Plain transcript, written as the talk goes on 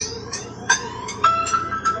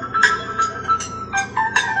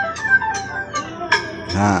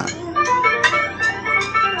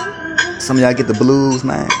Some of y'all get the blues,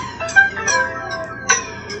 man.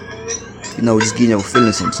 You know, just getting your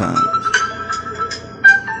feelings sometimes.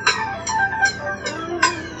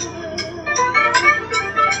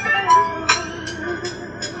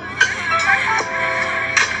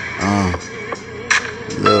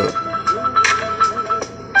 Look,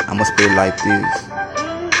 I'ma spit it like this.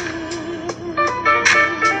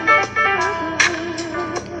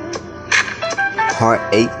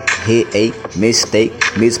 Heartache, headache, mistake,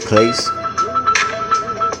 misplaced,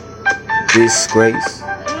 disgrace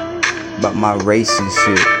about my race and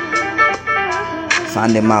shit,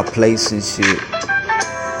 finding my place and shit.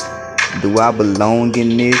 Do I belong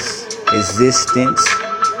in this existence?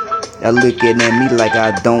 Y'all looking at me like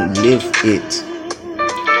I don't live it,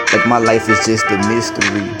 like my life is just a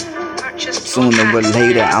mystery. Sooner or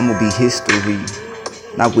later I'ma be history.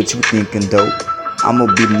 Not what you thinking though, I'ma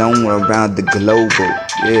be known around the globe.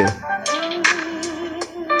 Yeah,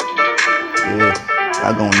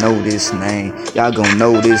 y'all gon' know this name. Y'all gon'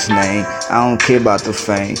 know this name. I don't care about the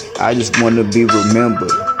fame, I just wanna be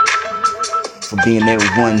remembered for being that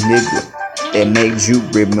one nigga that made you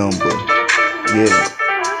remember.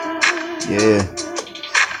 Yeah,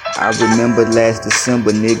 I remember last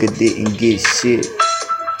December, nigga didn't get shit,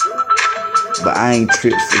 but I ain't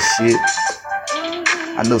tripped for shit.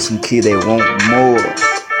 I know some kid they want more,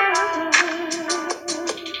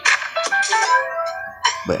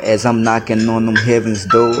 but as I'm knocking on them heaven's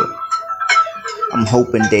door, I'm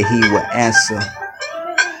hoping that he will answer.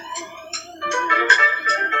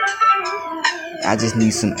 I just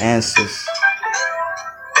need some answers.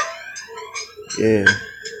 Yeah,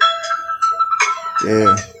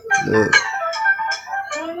 look.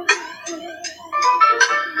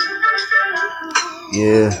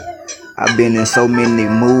 Yeah, I've been in so many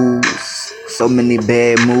moods, so many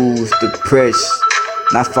bad moods, depressed,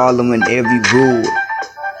 not following every rule,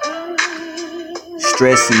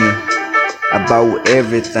 stressing about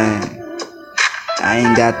everything. I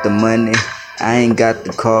ain't got the money, I ain't got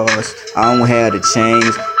the cars, I don't have the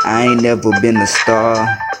chains, I ain't never been a star.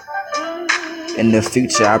 In the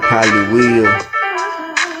future I probably will.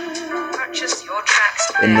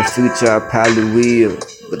 In the future I probably will,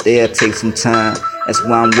 but that'll take some time. That's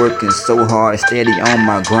why I'm working so hard, steady on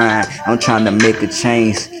my grind. I'm trying to make a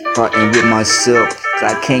change, starting with myself,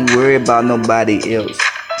 cause I can't worry about nobody else.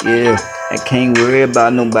 Yeah, I can't worry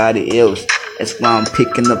about nobody else. That's why I'm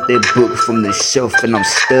picking up that book from the shelf and I'm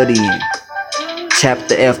studying,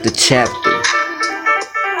 chapter after chapter.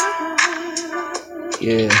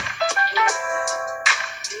 Yeah,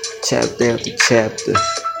 chapter after chapter.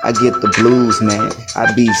 I get the blues, man.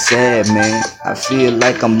 I be sad, man. I feel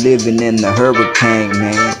like I'm living in a hurricane,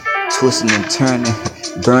 man. Twisting and turning,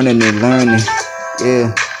 burning and learning.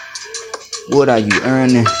 Yeah, what are you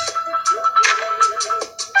earning?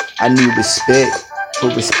 I need respect.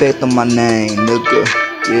 Put respect on my name, nigga.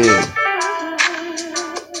 Yeah.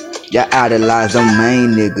 Y'all idolize them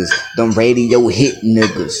main niggas, them radio hit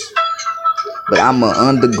niggas, but I'm an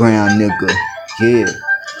underground nigga. Yeah.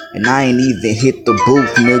 And I ain't even hit the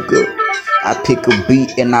booth, nigga. I pick a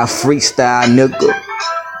beat and I freestyle, nigga.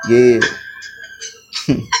 Yeah.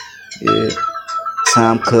 Yeah.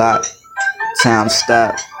 Time clock, time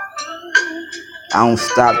stop. I don't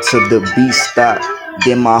stop till the beat stop,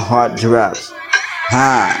 then my heart drops.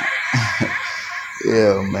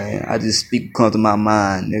 Yeah, man. I just speak what comes to my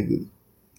mind, nigga.